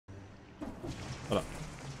Hold up.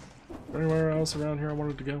 Is there anywhere else around here I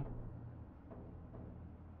wanted to go?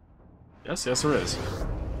 Yes, yes there is.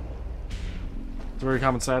 It's a very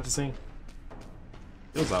common sight to see.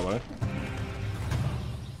 Feels that way.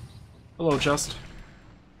 Hello, chest.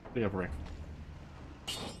 What do you have for me?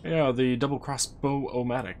 Yeah, the double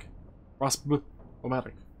crossbow-o-matic.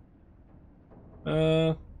 Crossbow-o-matic.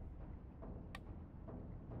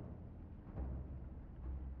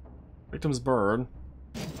 Victim's bird.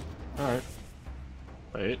 Alright.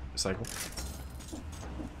 Wait, cycle.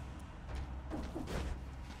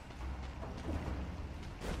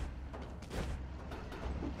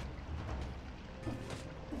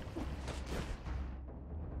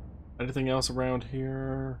 Anything else around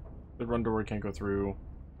here? The run door I can't go through.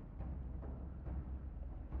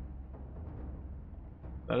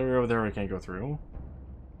 That area over there I can't go through.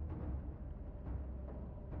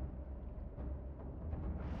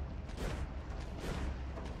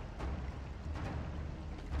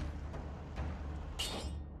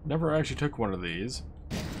 Never actually took one of these.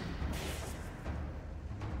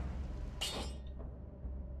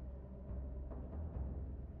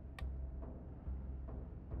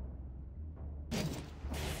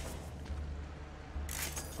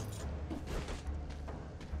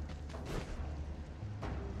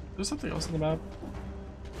 There's something else on the map.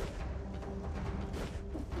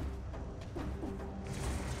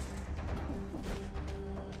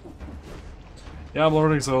 Yeah, I'm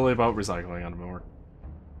learning slowly about recycling on more.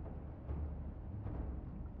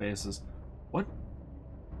 Bases. What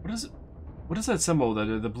is it? What is that symbol?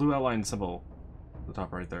 The blue outline symbol at the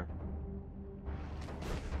top right there.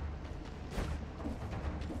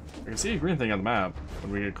 I can see a green thing on the map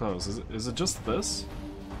when we get close. Is it just this?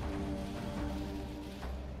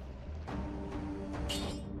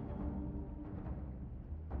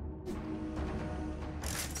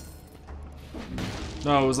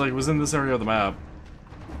 No, it was in this area of the map.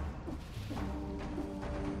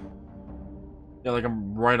 Yeah, like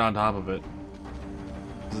I'm right on top of it.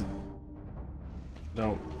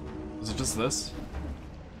 No. Is it just this?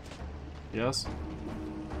 Yes?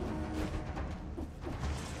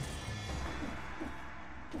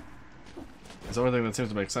 It's the only thing that seems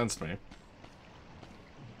to make sense to me.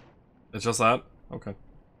 It's just that? Okay.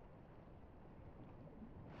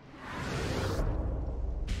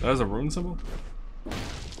 That is a rune symbol?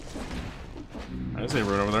 I see a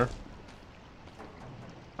rune over there.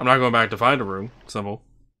 I'm not going back to find a rune symbol,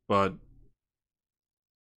 but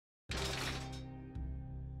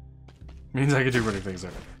means I could do running things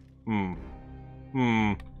there. I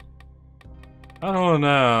don't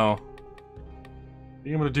know.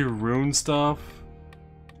 Being able to do rune stuff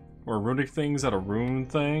or runic things at a rune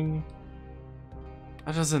thing,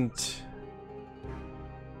 that doesn't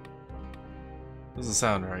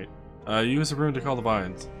sound right. Use a rune to call the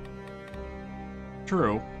vines.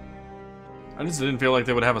 True. I just didn't feel like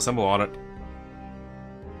they would have a symbol on it.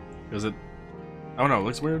 Is it? I don't know, it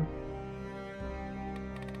looks weird.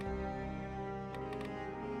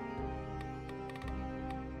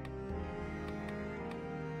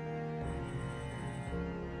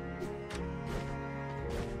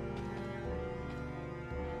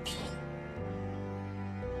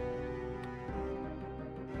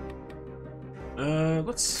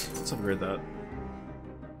 Let's upgrade that.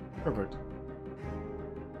 Perfect.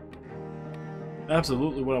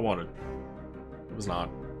 Absolutely what I wanted. It was not,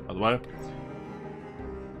 by the way.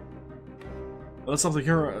 That's something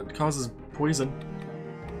here causes poison.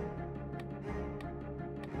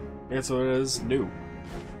 And so it is new.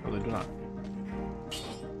 No, they do not.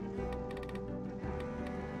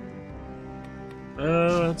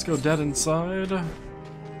 Let's go dead inside. What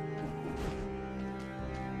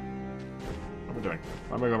am I doing?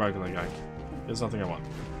 Why am I going back to that guy? There's nothing I want.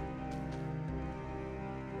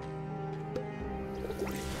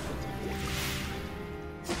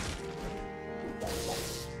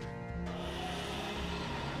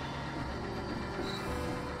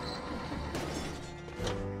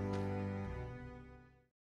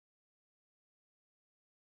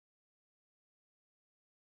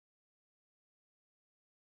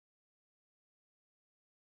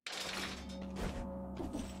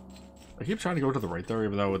 I keep trying to go to the right there,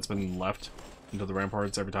 even though it's been left into the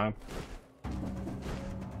ramparts every time.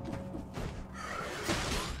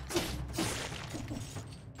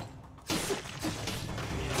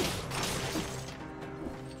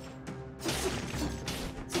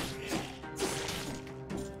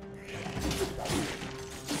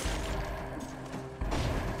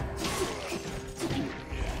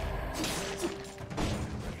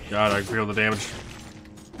 God, I can feel the damage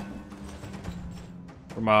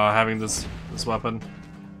from having this weapon.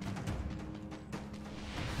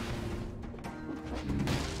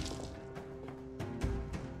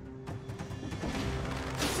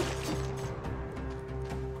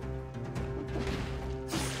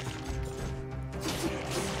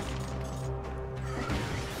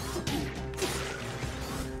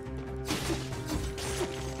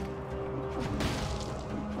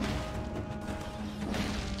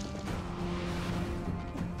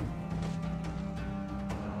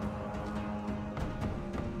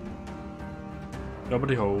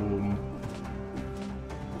 Nobody home.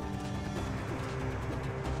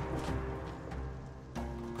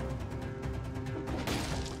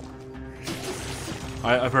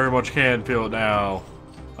 I very much can feel it now.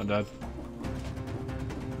 I'm dead.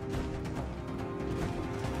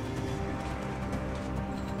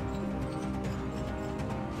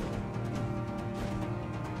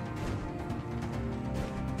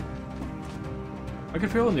 I could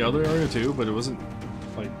feel it in the other area too, but it wasn't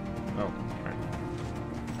like, oh,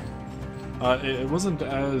 alright. It wasn't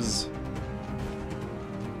as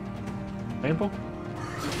painful.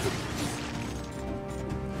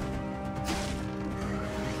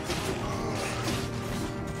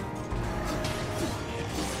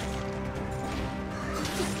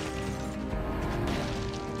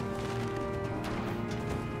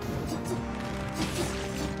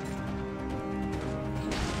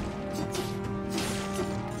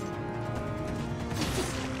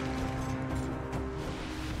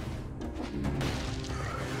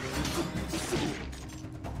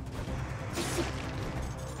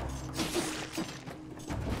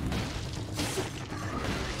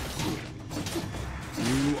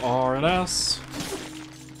 You are an ass.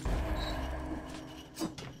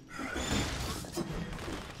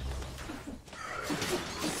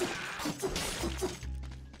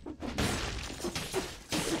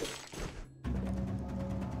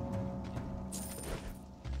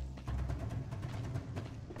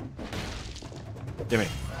 Gimme. I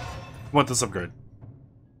want this upgrade.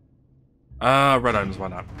 Red items, why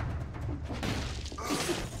not?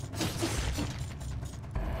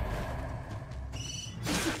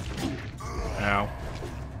 Ow.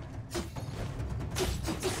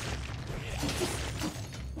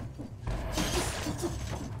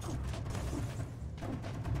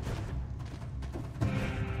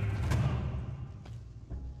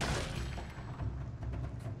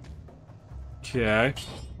 Okay.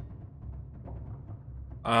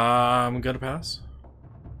 I'm gonna pass.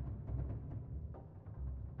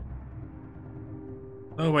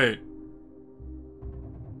 Oh wait.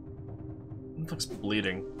 It looks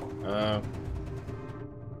bleeding. Is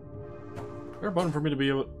there a button for me to be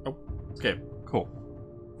able? Oh, okay, cool.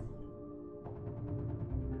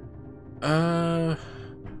 Oh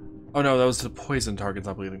no, that was to poison targets,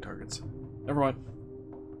 not bleeding targets. Never mind.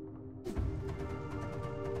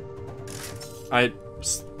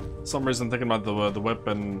 Some reason thinking about the whip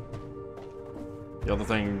and the other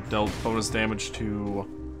thing dealt bonus damage to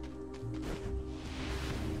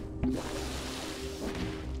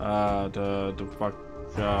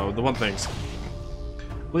the one things.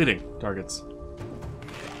 Bleeding targets.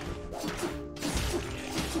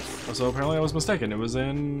 So apparently I was mistaken. It was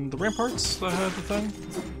in the ramparts that had the thing.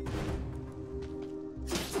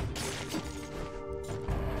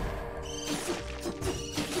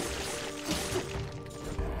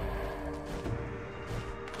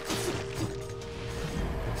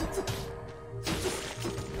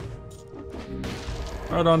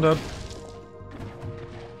 Right on, Dad.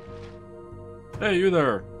 Hey, you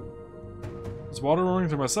there. Is water running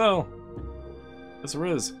through my cell? Yes, there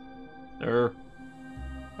is. I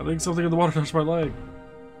think something in the water touched my leg.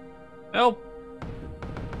 Help!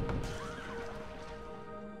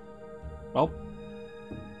 Well.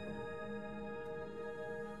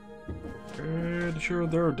 Pretty sure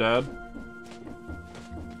they're dead.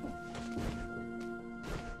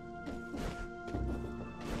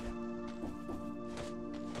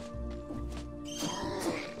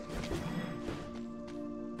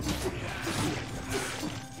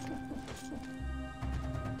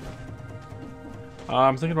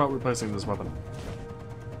 I'm thinking about replacing this weapon.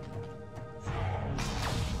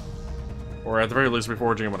 Or at the very least,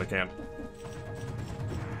 reforging it when I can.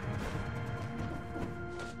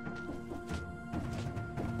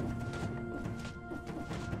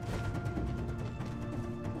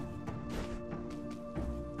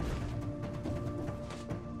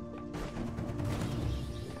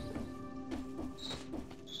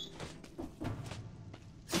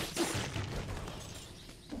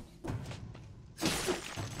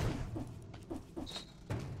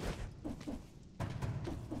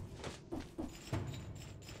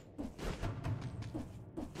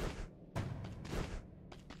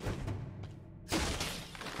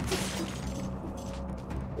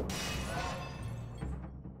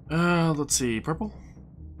 Let's see, purple?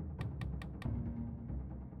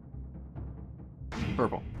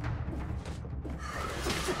 Purple.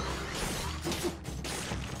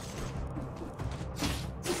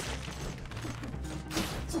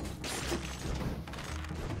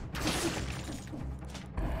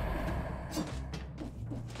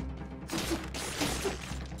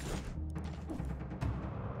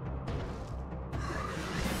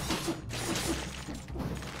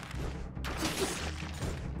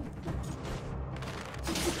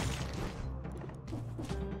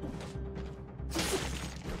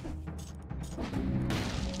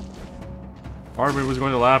 Part of me was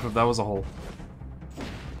going to laugh if that was a hole.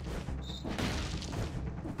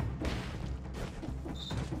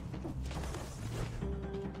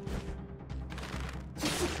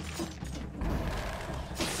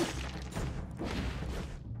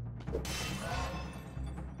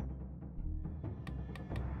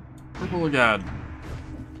 Purple again.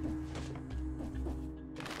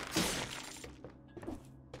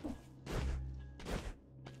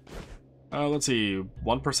 Let's see.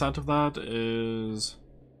 1% of that is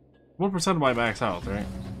 1% of my max health, right?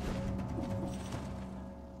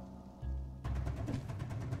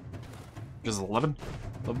 Which is 11?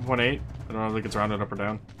 11.8? I don't know if it's rounded up or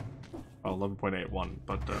down. Oh, 11.81,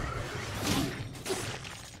 but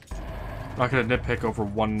not gonna nitpick over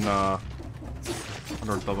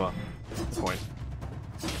 1/100th of a point.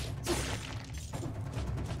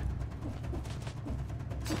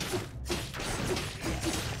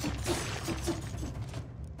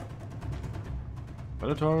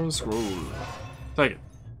 Minotaur scroll. Take it.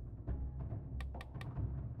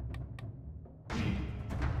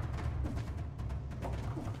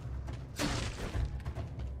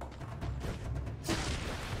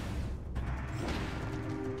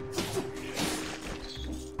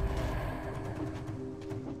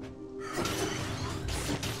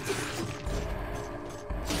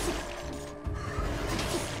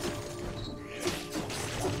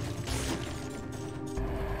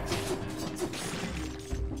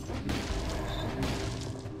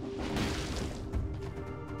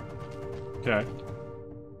 Okay.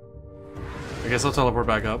 I guess I'll teleport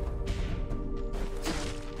back up.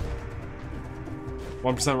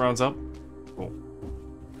 1% rounds up. Cool.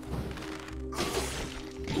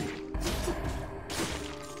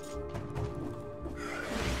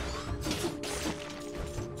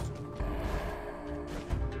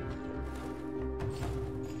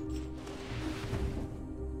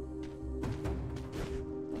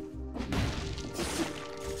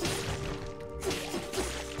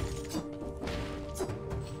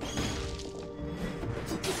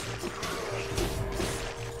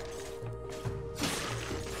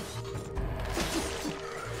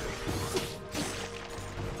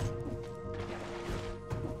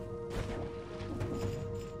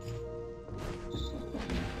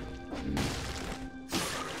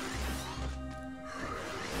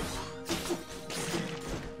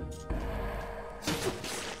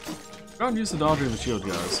 Gotta use the dodging of the shield,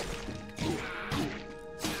 guys.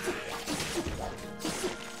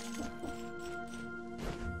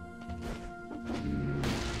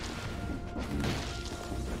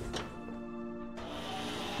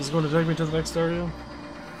 Is it going to take me to the next area?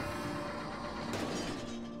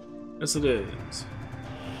 Yes, it is.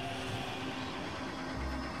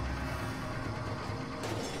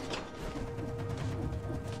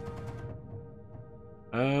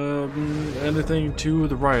 Anything to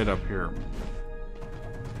the right up here?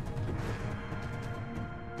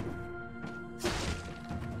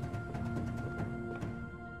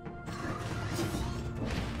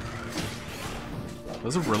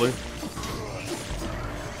 Does it really?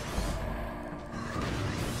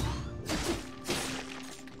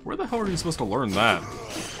 Where the hell are you supposed to learn that?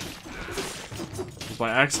 By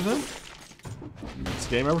accident? Does this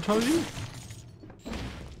game ever tell you?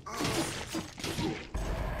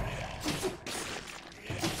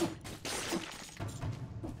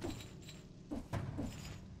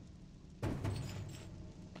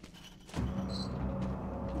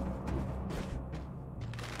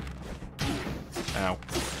 Ow.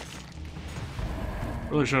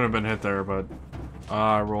 Really shouldn't have been hit there, but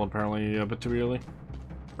I rolled apparently a bit too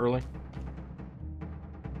early.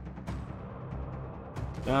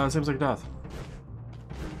 Yeah, it seems like death.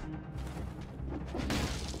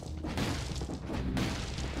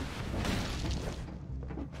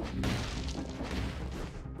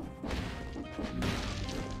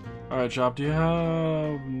 Alright, shop, do you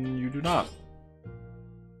have... You do not.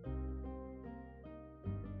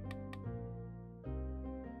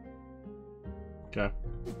 Okay.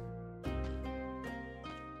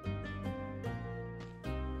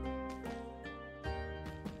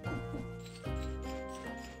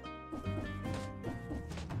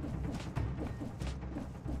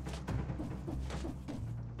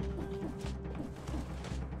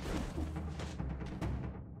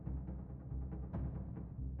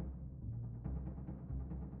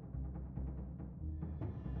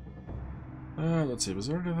 Let's see, was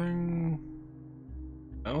there anything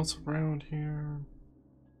else around here?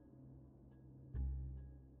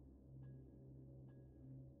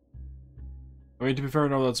 I mean, to be fair,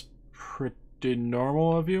 no, that's pretty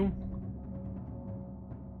normal of you.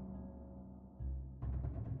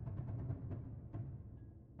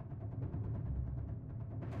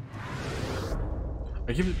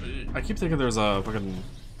 I keep thinking there's a fucking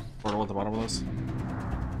portal at the bottom of this.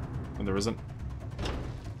 And there isn't.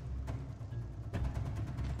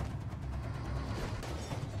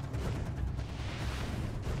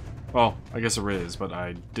 Well, I guess there is, but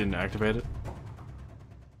I didn't activate it.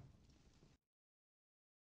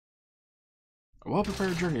 A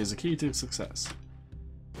well-prepared journey is a key to success.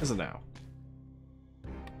 Is it now?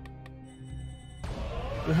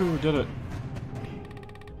 Woohoo, did it!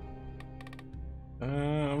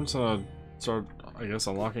 I'm just gonna start, I guess,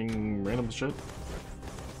 unlocking random shit.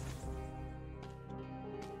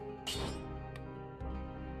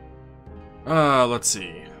 Let's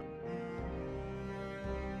see.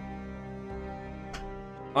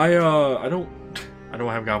 I don't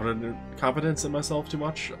have confidence in myself too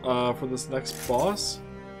much for this next boss.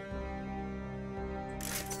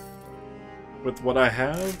 With what I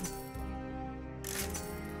have.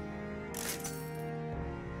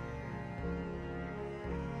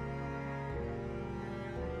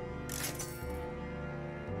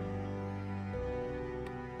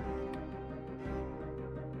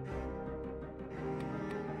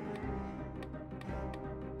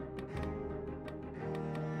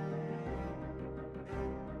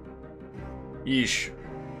 Yeesh.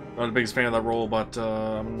 Not the biggest fan of that roll, but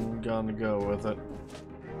I'm gonna go with it.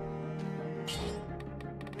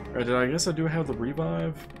 Alright, I guess I do have the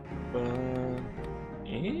revive, but...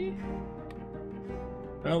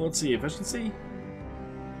 Well, let's see, efficiency?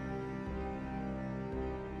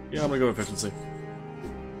 Yeah, I'm gonna go efficiency.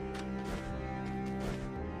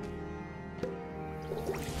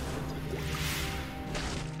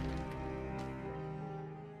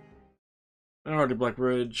 Alrighty, Black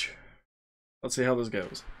Ridge. Let's see how this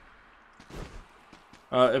goes.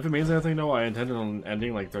 If it means anything, though, I intended on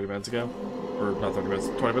ending like 30 minutes ago. Or not 30 minutes,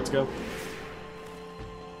 20 minutes ago.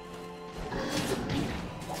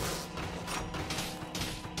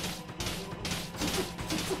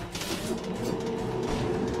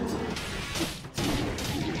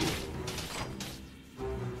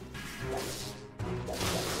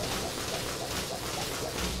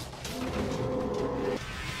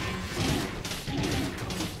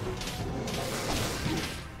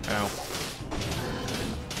 Ow.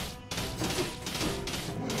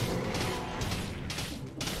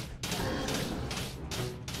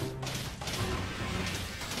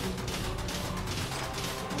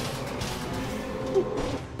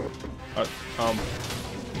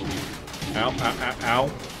 Ow, ow, ow, ow.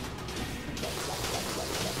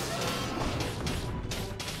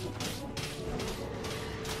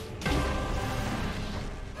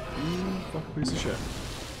 Fucking piece of shit.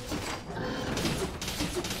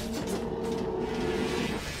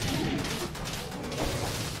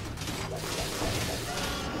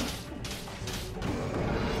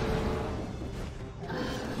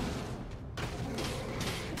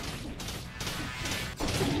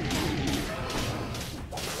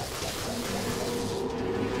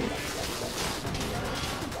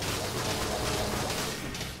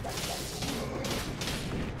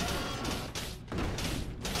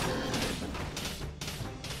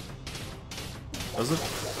 Does it?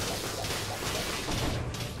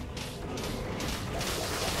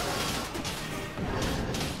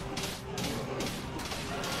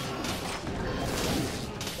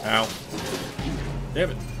 Ow.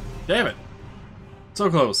 Damn it. Damn it.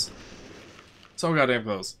 So close. So goddamn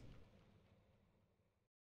close.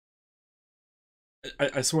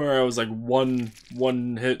 I swear I was like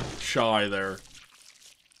one hit shy there.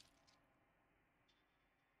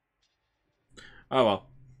 Oh well.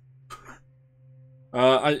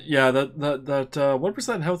 Yeah, that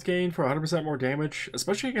 1% health gain for 100% more damage,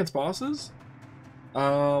 especially against bosses.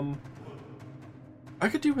 I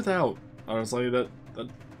could do without, honestly. That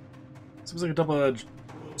seems like a double-edged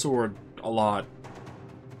sword a lot.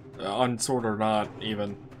 On sword or not,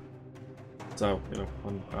 even. So, you know,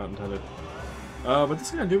 unintended. But this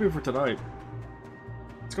is gonna do me for tonight.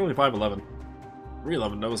 It's only 5:11.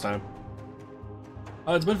 3:11 nose time.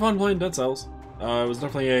 It's been fun playing Dead Cells. It was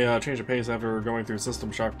definitely a change of pace after going through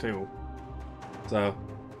System Shock 2. So,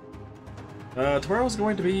 tomorrow's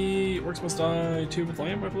going to be Orcs Must Die 2 with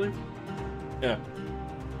Lamb, I believe? Yeah.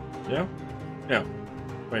 Yeah? Yeah.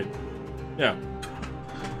 Wait. Yeah.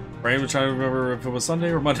 Brain was trying to remember if it was Sunday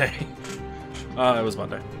or Monday. It was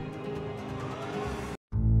Monday.